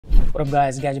What up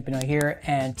guys, Gadget Pinoy here,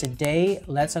 and today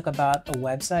let's talk about a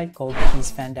website called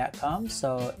keysfan.com.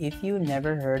 So if you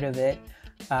never heard of it,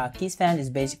 Keysfan is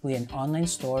basically an online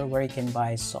store where you can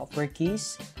buy software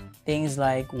keys, things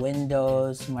like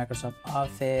Windows, Microsoft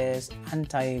Office,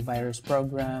 antivirus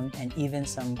program, and even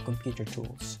some computer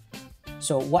tools.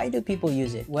 So why do people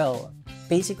use it? Well,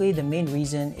 basically the main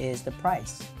reason is the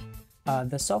price.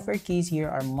 The software keys here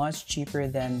are much cheaper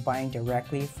than buying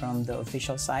directly from the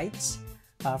official sites.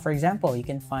 For example, you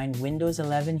can find Windows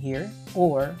 11 here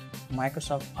or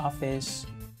Microsoft Office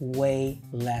way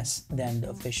less than the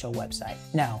official website.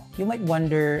 Now, you might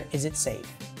wonder, is it safe?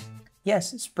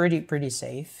 Yes, it's pretty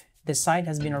safe. The site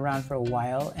has been around for a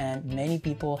while and many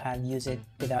people have used it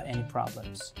without any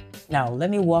problems. Now,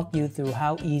 let me walk you through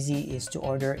how easy it is to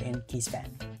order in Keysfan.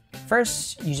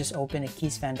 First, you just open a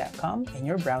keysfan.com in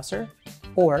your browser,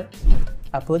 or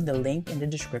I'll put the link in the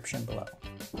description below.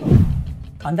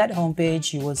 On that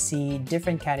homepage, you will see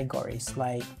different categories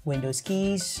like Windows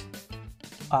keys,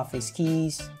 Office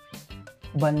keys,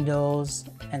 bundles,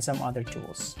 and some other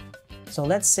tools. So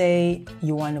let's say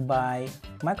you want to buy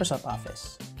Microsoft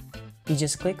Office. You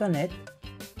just click on it,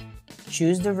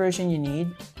 choose the version you need,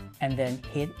 and then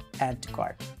hit Add to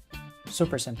Cart.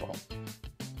 Super simple.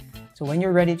 So when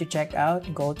you're ready to check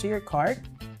out, go to your cart,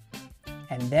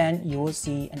 and then you will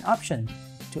see an option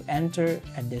to enter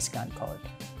a discount code.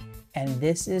 And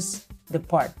this is the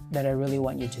part that I really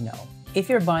want you to know. If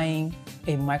you're buying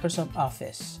a Microsoft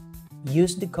Office,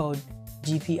 use the code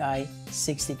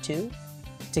GPI62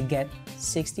 to get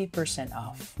 60%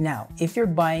 off. Now, if you're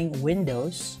buying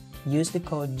Windows, use the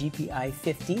code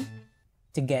GPI50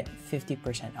 to get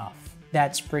 50% off.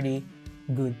 That's pretty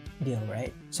good deal,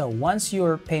 right? So once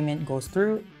your payment goes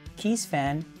through,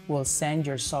 Keysfan will send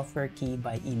your software key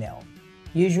by email.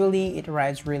 Usually it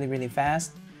arrives really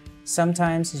fast.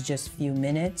 Sometimes it's just a few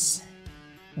minutes.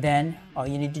 Then all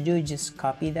you need to do is just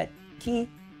copy that key,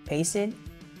 paste it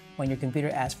when your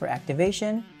computer asks for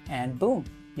activation, and boom,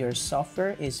 your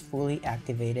software is fully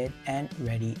activated and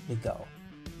ready to go.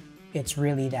 It's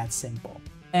really that simple.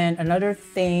 And another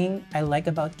thing I like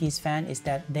about Keysfan is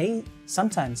that they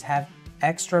sometimes have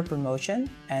extra promotion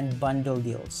and bundle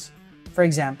deals. For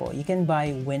example, you can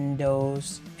buy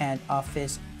Windows and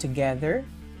Office together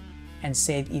and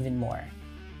save even more.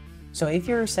 So if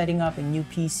you're setting up a new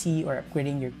PC or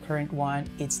upgrading your current one,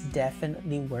 it's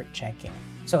definitely worth checking.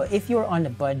 So if you're on a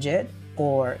budget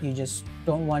or you just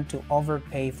don't want to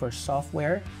overpay for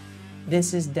software,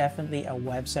 this is definitely a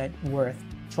website worth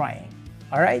trying.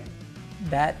 All right,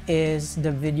 that is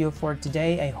the video for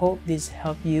today. I hope this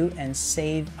helped you and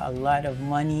save a lot of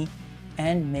money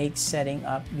and make setting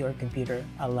up your computer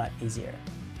a lot easier.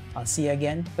 I'll see you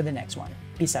again for the next one.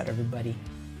 Peace out, everybody.